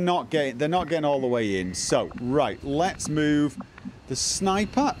guys are not getting... They're not getting all the way in. So, right, let's move the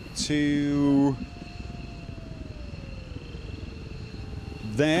sniper to...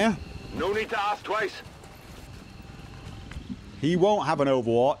 there. No need to ask twice. He won't have an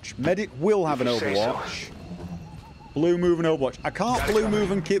Overwatch. Medic will have an If you say so. Overwatch. Blue move and Overwatch. I can't blue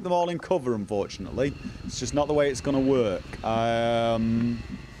move and keep them all in cover, unfortunately. It's just not the way it's going to work.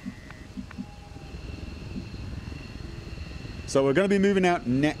 So we're going to be moving out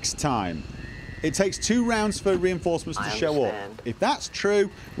next time. It takes 2 rounds for reinforcements to I show up. understand. If that's true,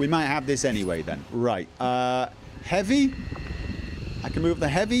 we might have this anyway then. Right. Heavy. I can move the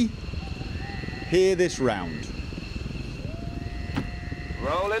heavy here this round.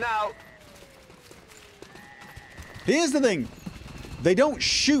 Rolling out. Here's the thing. They don't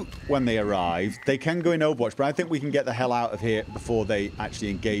shoot when they arrive. They can go in Overwatch, but I think we can get the hell out of here before they actually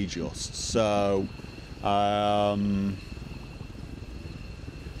engage us. So,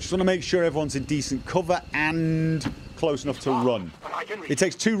 just want to make sure everyone's in decent cover and close enough to run. It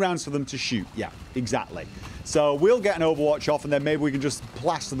takes 2 rounds for them to shoot. Yeah, exactly. So we'll get an Overwatch off, and then maybe we can just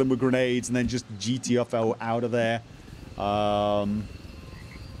plaster them with grenades and then just GTFO out of there.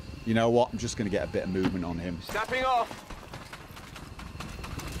 You know what? I'm just going to get a bit of movement on him. Stepping off.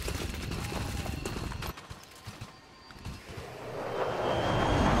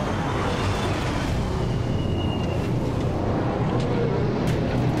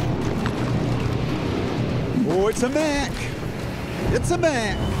 Oh, it's a mech. It's a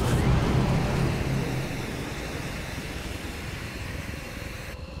mech.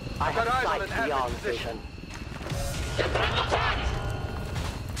 I got eyes on have an sight enemy beyond position. vision.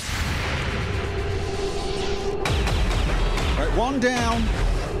 Right, one down.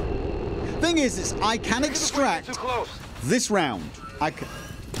 Thing is I can extract Too close. this round. I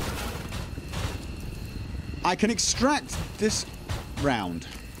can extract this round.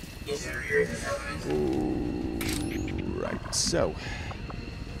 Ooh, right, so.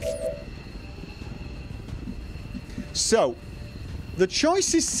 So, the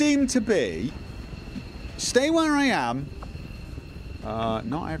choices seem to be stay where I am.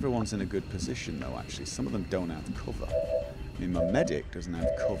 Not everyone's in a good position, though, actually. Some of them don't have cover. I mean, my medic doesn't have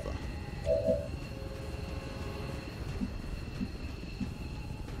cover.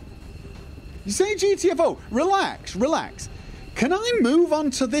 You say GTFO, relax, relax. Can I move on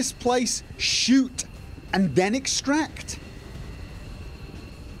to this place, shoot, and then extract?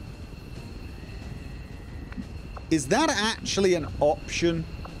 Is that actually an option?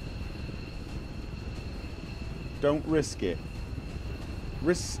 Don't risk it.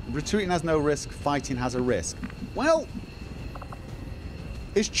 Retreating has no risk, fighting has a risk. Well,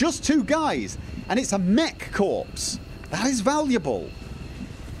 it's just two guys, and it's a mech corpse. That is valuable.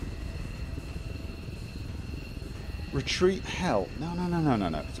 Retreat, hell. No.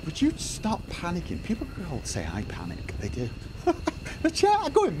 Would you stop panicking? People all say I panic. They do. The chat are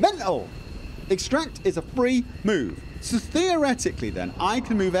going mental. Extract is a free move. So theoretically then, I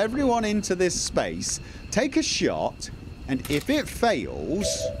can move everyone into this space, take a shot, and if it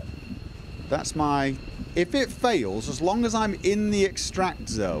fails, that's my... If it fails, as long as I'm in the extract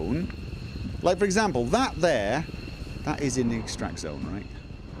zone, like for example, that there, that is in the extract zone, right?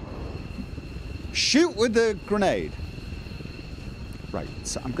 Shoot with the grenade. Right,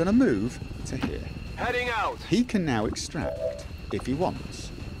 so I'm going to move to here. Heading out. He can now extract if he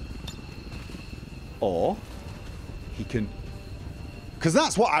wants. Or he can... Because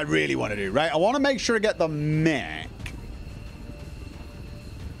that's what I really want to do, right? I want to make sure I get the mech.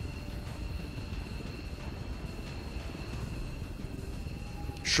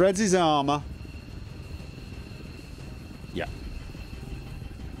 Shreds his armor. Yeah.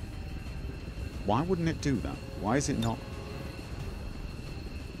 Why wouldn't it do that? Why is it not?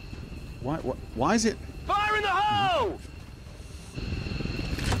 Why is it? Fire in the hole!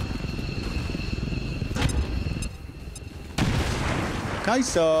 Okay,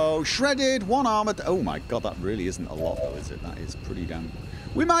 so shredded, one armored. Oh my god, that really isn't a lot though, is it? That is pretty damn...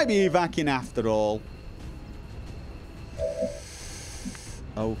 We might be evacing after all.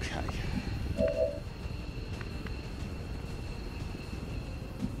 Okay.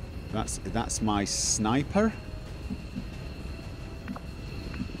 That's my sniper.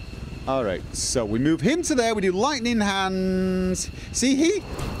 Alright, so we move him to there, we do lightning hands. See, he...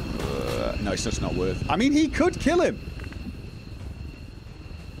 no, it's just not worth... I mean, he could kill him.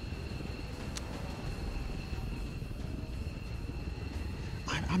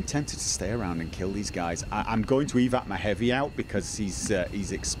 I'm tempted to stay around and kill these guys. I'm going to evac my heavy out because he's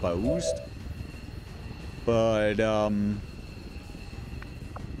exposed. But, oh.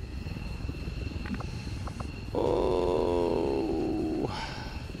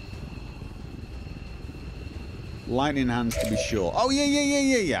 Lightning hands to be sure. Oh,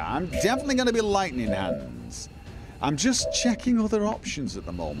 yeah. I'm definitely going to be lightning hands. I'm just checking other options at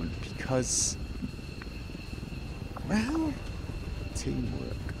the moment because, well,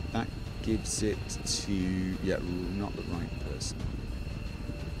 teamwork. That gives it to... Yeah, not the right person.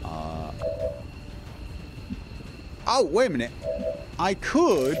 Oh, wait a minute. I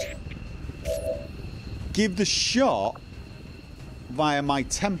could give the shot via my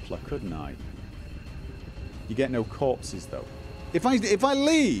Templar, couldn't I? You get no corpses, though. If I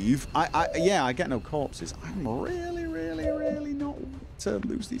leave, yeah, I get no corpses. I'm really not to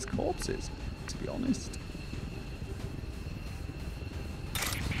lose these corpses, to be honest.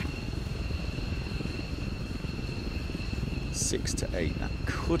 Six to 8, that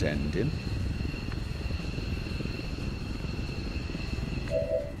could end him.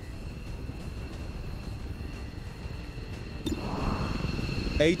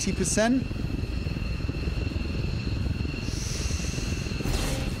 %.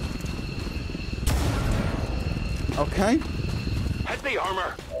 Okay. Head the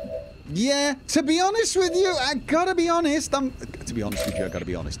armor. Yeah, to be honest with you, I gotta be honest. I gotta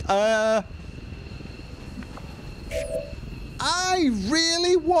be honest. I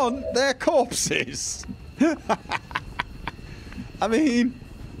really want their corpses. I mean...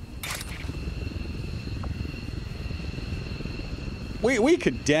 We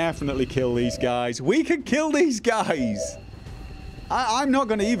could definitely kill these guys. We could kill these guys. I'm not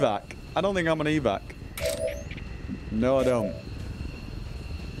going to evac. I don't think I'm going to evac. No, I don't.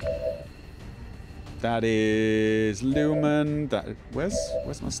 That is Lumen.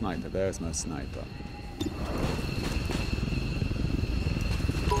 Where's my sniper? There's my sniper.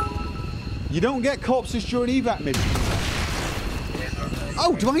 You don't get corpses during evac missions.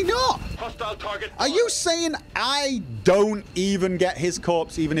 Oh, do I not? Hostile target. Are you saying I don't even get his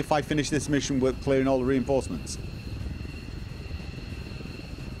corpse even if I finish this mission with clearing all the reinforcements?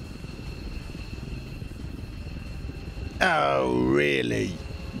 Oh, really?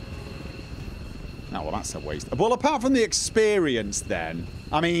 Oh, well, that's a waste. Well, apart from the experience, then.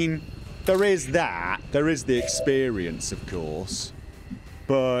 I mean, there is that. There is the experience, of course.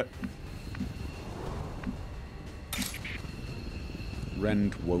 But...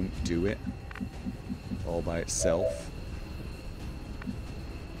 Rend won't do it. All by itself.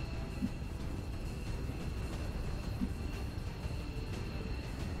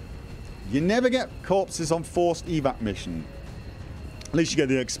 You never get corpses on forced evac mission. At least you get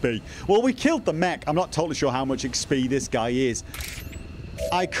the XP. Well, we killed the mech. I'm not totally sure how much XP this guy is.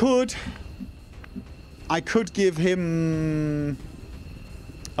 I could give him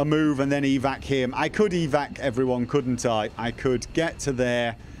a move and then evac him. I could evac everyone, couldn't I? I could get to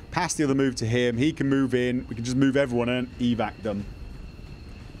there, pass the other move to him. He can move in. We can just move everyone and evac them.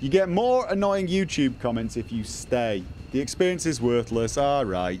 You get more annoying YouTube comments if you stay. The experience is worthless. All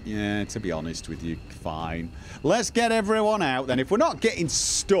right, yeah, to be honest with you, fine. Let's get everyone out then. If we're not getting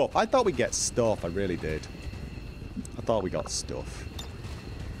stuff, I thought we'd get stuff. I really did. I thought we got stuff.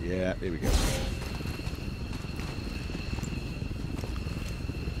 Yeah, here we go.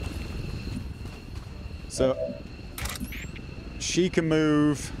 So, she can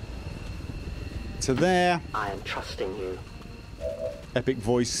move to there. I am trusting you. Epic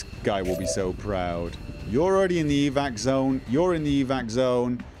voice guy will be so proud. You're already in the evac zone. You're in the evac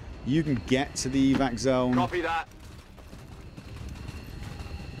zone. You can get to the evac zone. Copy that.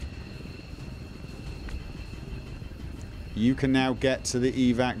 You can now get to the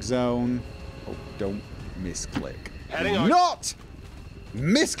evac zone. Oh, don't misclick. Heading on. Not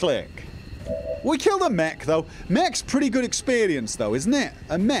misclick. We killed a mech, though. Mech's pretty good experience, though, isn't it?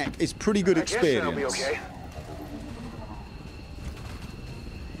 A mech is pretty good experience. I guess that'll be okay.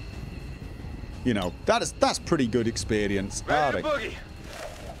 You know, that's pretty good experience. Ready to boogie.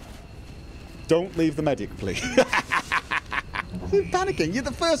 Don't leave the medic, please. You're panicking. You're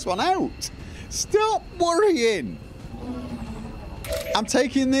the first one out. Stop worrying. I'm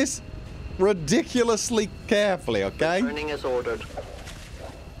taking this ridiculously carefully, okay? Returning as ordered.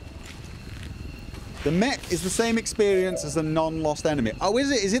 The mech is the same experience as a non-lost enemy. Oh,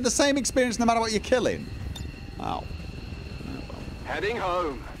 is it? Is it the same experience no matter what you're killing? Oh. Heading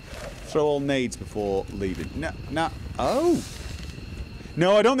home. Throw all nades before leaving. No. Oh.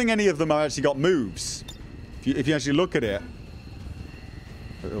 No, I don't think any of them have actually got moves. If you actually look at it.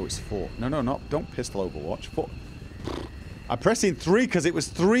 Oh, it's 4. No. Don't pistol Overwatch. 4. I'm pressing 3 because it was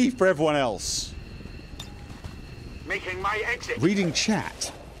 3 for everyone else. Making my exit. Reading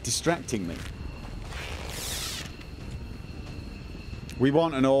chat. Distracting me. We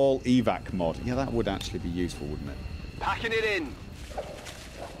want an all evac mod. Yeah, that would actually be useful, wouldn't it? Packing it in.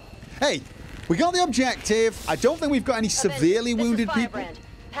 Hey, we got the objective. I don't think we've got any severely wounded people.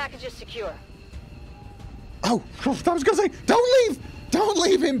 Package is secure. Oh, I was going to say, don't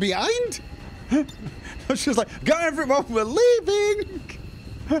leave him behind. She was like, go everyone, we're leaving.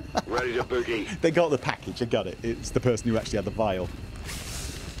 Ready to boogie. They got the package, I got it. It's the person who actually had the vial.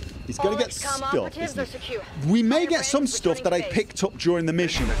 He's going to get stuff, isn't he? We may get some stuff that I picked up during the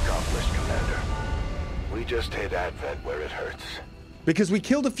mission. Accomplished, Commander. We just hit Advent where it hurts. Because we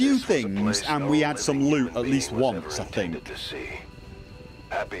killed a few This was a things place and no we had some living loot human at least being was once, ever I think. intended to see.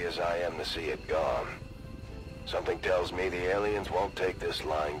 Happy as I am to see it gone. Something tells me the aliens won't take this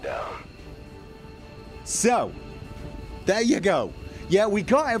lying down. So, there you go. Yeah, we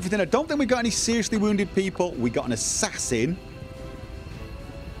got everything. I don't think we got any seriously wounded people. We got an assassin.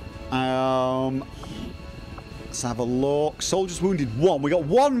 Let's have a look. Soldiers wounded 1. We got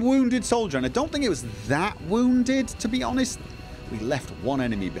 1 wounded soldier, and I don't think it was that wounded, to be honest. We left 1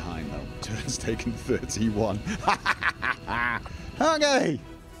 enemy behind, though. Turns taken 31. Okay.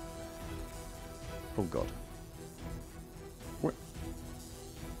 Oh, God. What?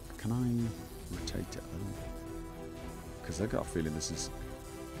 Can I rotate it over? Because I got a feeling this is...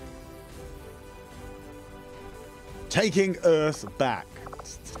 Taking Earth back.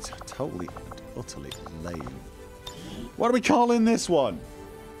 It's totally, utterly lame. What are we calling this one?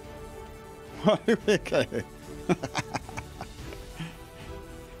 What are we calling?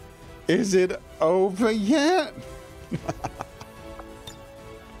 Is it over yet?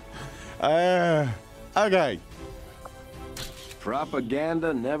 Okay.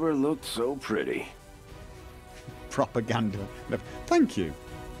 Propaganda never looked so pretty. Propaganda. Thank you.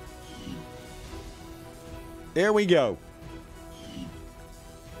 Here we go.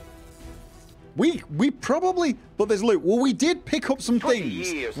 We probably, but there's loot. Well, we did pick up some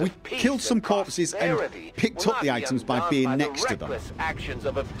things. We killed some corpses and picked up the items by being next to them. Reckless actions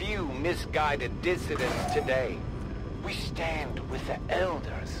of a few misguided dissidents today. We stand with the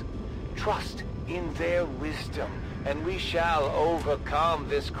elders. Trust in their wisdom, and we shall overcome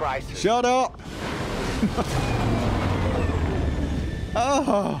this crisis. Shut up!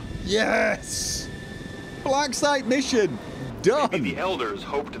 Oh, yes! Black site mission done. Maybe the elders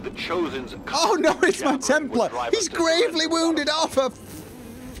hoped the Chosen's... Oh no, it's my Templar. He's gravely wounded off of.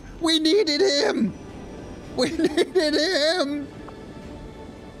 We needed him. We needed him.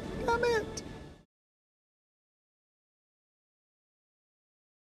 Come here.